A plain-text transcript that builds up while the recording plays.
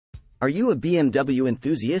Are you a BMW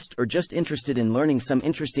enthusiast or just interested in learning some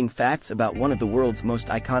interesting facts about one of the world's most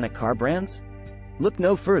iconic car brands? Look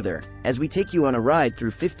no further, as we take you on a ride through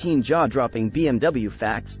 15 jaw-dropping BMW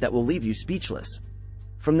facts that will leave you speechless.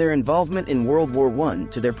 From their involvement in World War I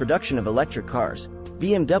to their production of electric cars,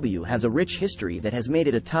 BMW has a rich history that has made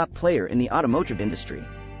it a top player in the automotive industry.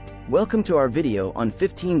 Welcome to our video on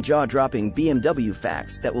 15 jaw-dropping BMW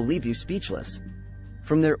facts that will leave you speechless.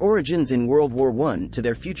 From their origins in World War I to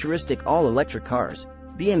their futuristic all-electric cars,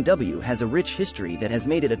 BMW has a rich history that has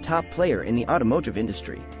made it a top player in the automotive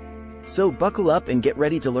industry. So buckle up and get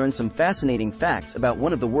ready to learn some fascinating facts about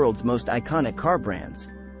one of the world's most iconic car brands.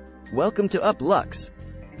 Welcome to Up Lux,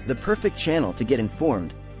 the perfect channel to get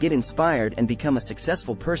informed, get inspired and become a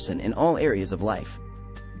successful person in all areas of life.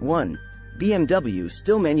 1. BMW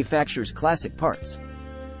still manufactures classic parts.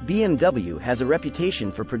 BMW has a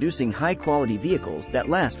reputation for producing high-quality vehicles that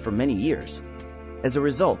last for many years. As a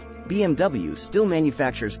result, BMW still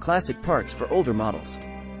manufactures classic parts for older models.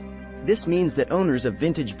 This means that owners of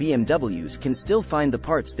vintage BMWs can still find the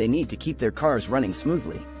parts they need to keep their cars running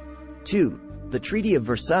smoothly. 2. The Treaty of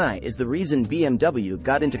Versailles is the reason BMW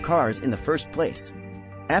got into cars in the first place.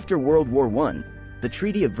 After World War I, the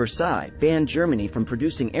Treaty of Versailles banned Germany from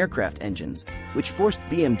producing aircraft engines, which forced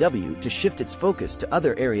BMW to shift its focus to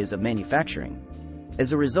other areas of manufacturing.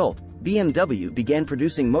 As a result, BMW began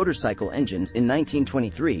producing motorcycle engines in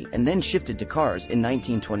 1923 and then shifted to cars in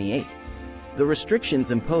 1928. The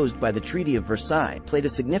restrictions imposed by the Treaty of Versailles played a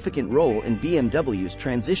significant role in BMW's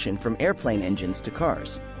transition from airplane engines to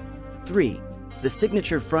cars. 3. The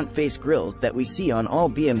signature front-face grills that we see on all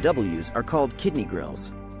BMWs are called kidney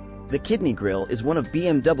grills. The kidney grille is one of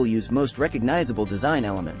BMW's most recognizable design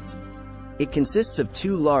elements. It consists of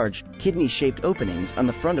two large, kidney-shaped openings on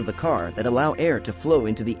the front of the car that allow air to flow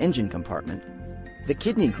into the engine compartment. The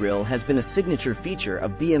kidney grille has been a signature feature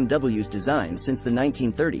of BMW's design since the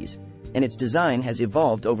 1930s, and its design has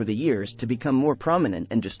evolved over the years to become more prominent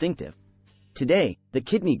and distinctive. Today, the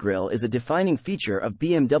kidney grille is a defining feature of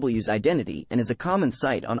BMW's identity and is a common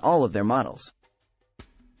sight on all of their models.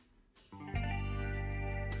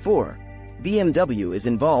 4. BMW is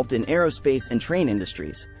involved in aerospace and train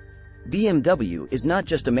industries. BMW is not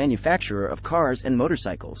just a manufacturer of cars and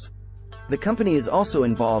motorcycles. The company is also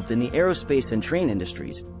involved in the aerospace and train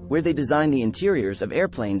industries, where they design the interiors of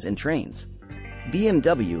airplanes and trains.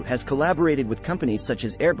 BMW has collaborated with companies such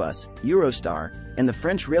as Airbus, Eurostar, and the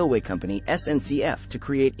French railway company SNCF to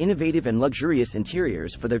create innovative and luxurious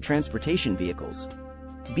interiors for their transportation vehicles.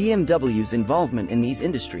 BMW's involvement in these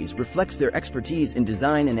industries reflects their expertise in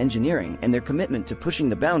design and engineering and their commitment to pushing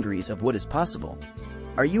the boundaries of what is possible.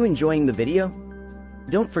 Are you enjoying the video?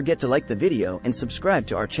 Don't forget to like the video and subscribe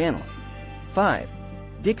to our channel. 5.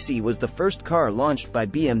 Dixie was the first car launched by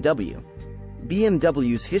BMW.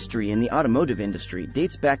 BMW's history in the automotive industry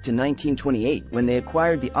dates back to 1928 when they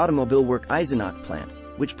acquired the Automobilwerk Eisenach plant,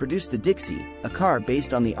 which produced the Dixie, a car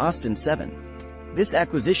based on the Austin 7. This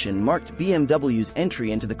acquisition marked BMW's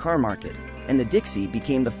entry into the car market, and the Dixie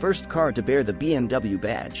became the first car to bear the BMW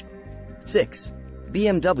badge. 6.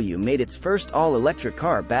 BMW made its first all-electric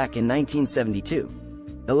car back in 1972.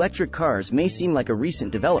 Electric cars may seem like a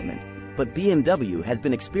recent development, but BMW has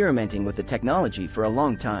been experimenting with the technology for a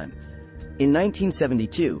long time. In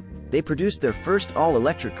 1972, they produced their first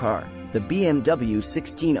all-electric car, the BMW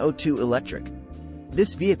 1602 Electric.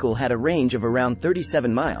 This vehicle had a range of around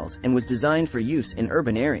 37 miles and was designed for use in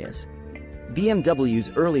urban areas.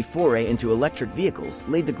 BMW's early foray into electric vehicles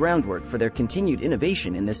laid the groundwork for their continued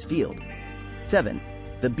innovation in this field. 7.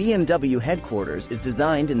 The BMW headquarters is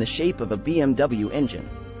designed in the shape of a BMW engine.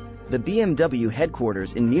 The BMW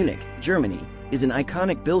headquarters in Munich, Germany, is an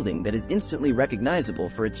iconic building that is instantly recognizable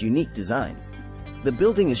for its unique design. The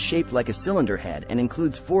building is shaped like a cylinder head and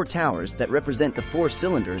includes 4 towers that represent the 4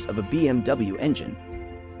 cylinders of a BMW engine.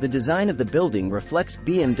 The design of the building reflects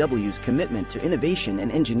BMW's commitment to innovation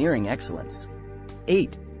and engineering excellence.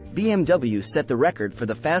 8. BMW set the record for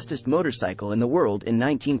the fastest motorcycle in the world in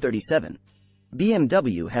 1937.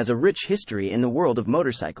 BMW has a rich history in the world of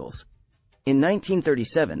motorcycles. In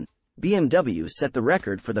 1937, BMW set the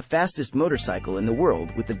record for the fastest motorcycle in the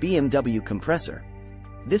world with the BMW Compressor.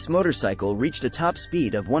 This motorcycle reached a top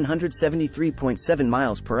speed of 173.7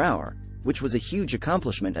 miles per hour, which was a huge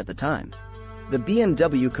accomplishment at the time. The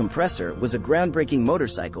BMW Compressor was a groundbreaking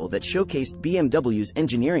motorcycle that showcased BMW's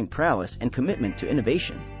engineering prowess and commitment to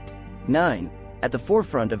innovation. 9. At the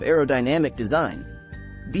forefront of aerodynamic design,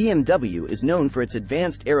 BMW is known for its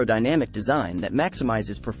advanced aerodynamic design that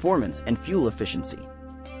maximizes performance and fuel efficiency.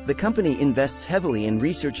 The company invests heavily in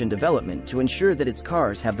research and development to ensure that its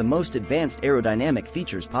cars have the most advanced aerodynamic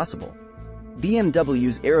features possible.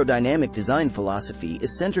 BMW's aerodynamic design philosophy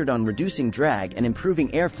is centered on reducing drag and improving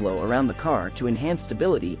airflow around the car to enhance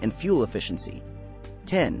stability and fuel efficiency.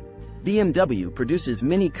 10. BMW produces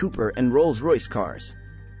Mini Cooper and Rolls-Royce cars.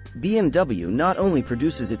 BMW not only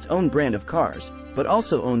produces its own brand of cars, but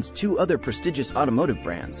also owns two other prestigious automotive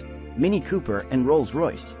brands, Mini Cooper and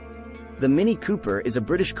Rolls-Royce. The Mini Cooper is a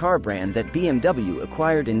British car brand that BMW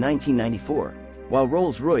acquired in 1994, while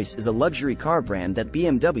Rolls-Royce is a luxury car brand that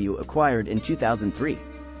BMW acquired in 2003.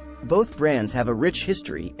 Both brands have a rich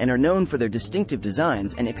history and are known for their distinctive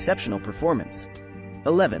designs and exceptional performance.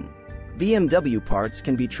 11. BMW parts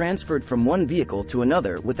can be transferred from one vehicle to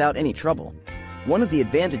another without any trouble. One of the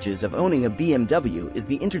advantages of owning a BMW is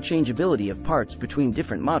the interchangeability of parts between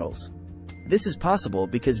different models. This is possible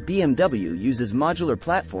because BMW uses modular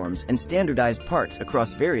platforms and standardized parts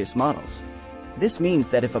across various models. This means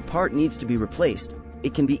that if a part needs to be replaced,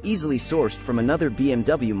 it can be easily sourced from another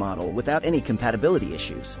BMW model without any compatibility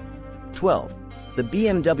issues. 12. The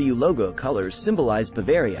BMW logo colors symbolize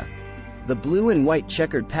Bavaria. The blue and white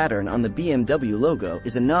checkered pattern on the BMW logo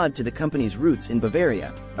is a nod to the company's roots in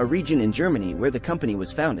Bavaria, a region in Germany where the company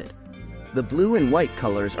was founded. The blue and white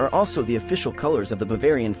colors are also the official colors of the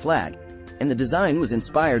Bavarian flag, and the design was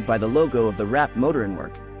inspired by the logo of the Rapp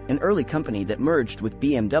Motorenwerk, an early company that merged with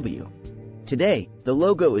BMW. Today, the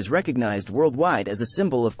logo is recognized worldwide as a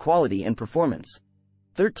symbol of quality and performance.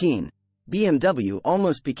 13. BMW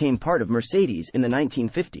almost became part of Mercedes in the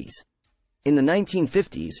 1950s. In the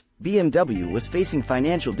 1950s, BMW was facing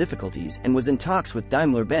financial difficulties and was in talks with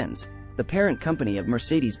Daimler-Benz, the parent company of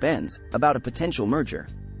Mercedes-Benz, about a potential merger.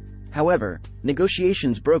 However,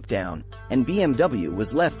 negotiations broke down, and BMW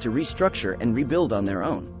was left to restructure and rebuild on their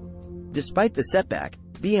own. Despite the setback,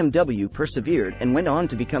 BMW persevered and went on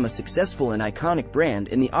to become a successful and iconic brand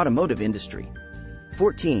in the automotive industry.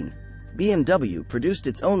 14. BMW produced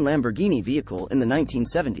its own Lamborghini vehicle in the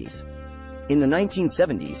 1970s. In the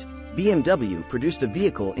 1970s, BMW produced a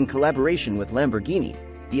vehicle in collaboration with Lamborghini,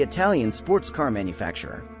 the Italian sports car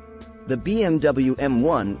manufacturer. The BMW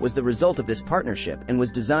M1 was the result of this partnership and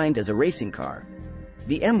was designed as a racing car.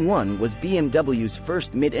 The M1 was BMW's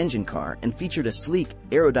first mid-engine car and featured a sleek,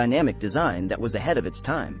 aerodynamic design that was ahead of its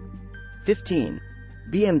time. 15.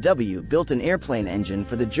 BMW built an airplane engine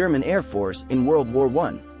for the German Air Force in World War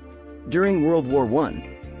I. During World War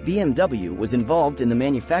I, BMW was involved in the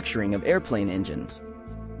manufacturing of airplane engines.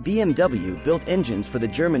 BMW built engines for the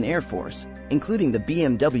German Air Force, including the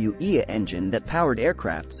BMW EA engine that powered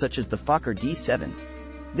aircraft such as the Fokker D-7.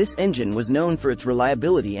 This engine was known for its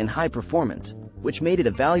reliability and high performance, which made it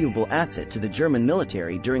a valuable asset to the German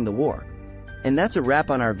military during the war. And that's a wrap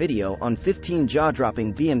on our video on 15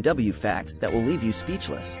 jaw-dropping BMW facts that will leave you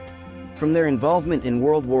speechless. From their involvement in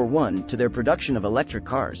World War I to their production of electric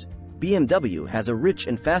cars, BMW has a rich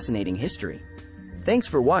and fascinating history. Thanks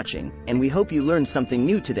for watching, and we hope you learned something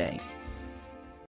new today.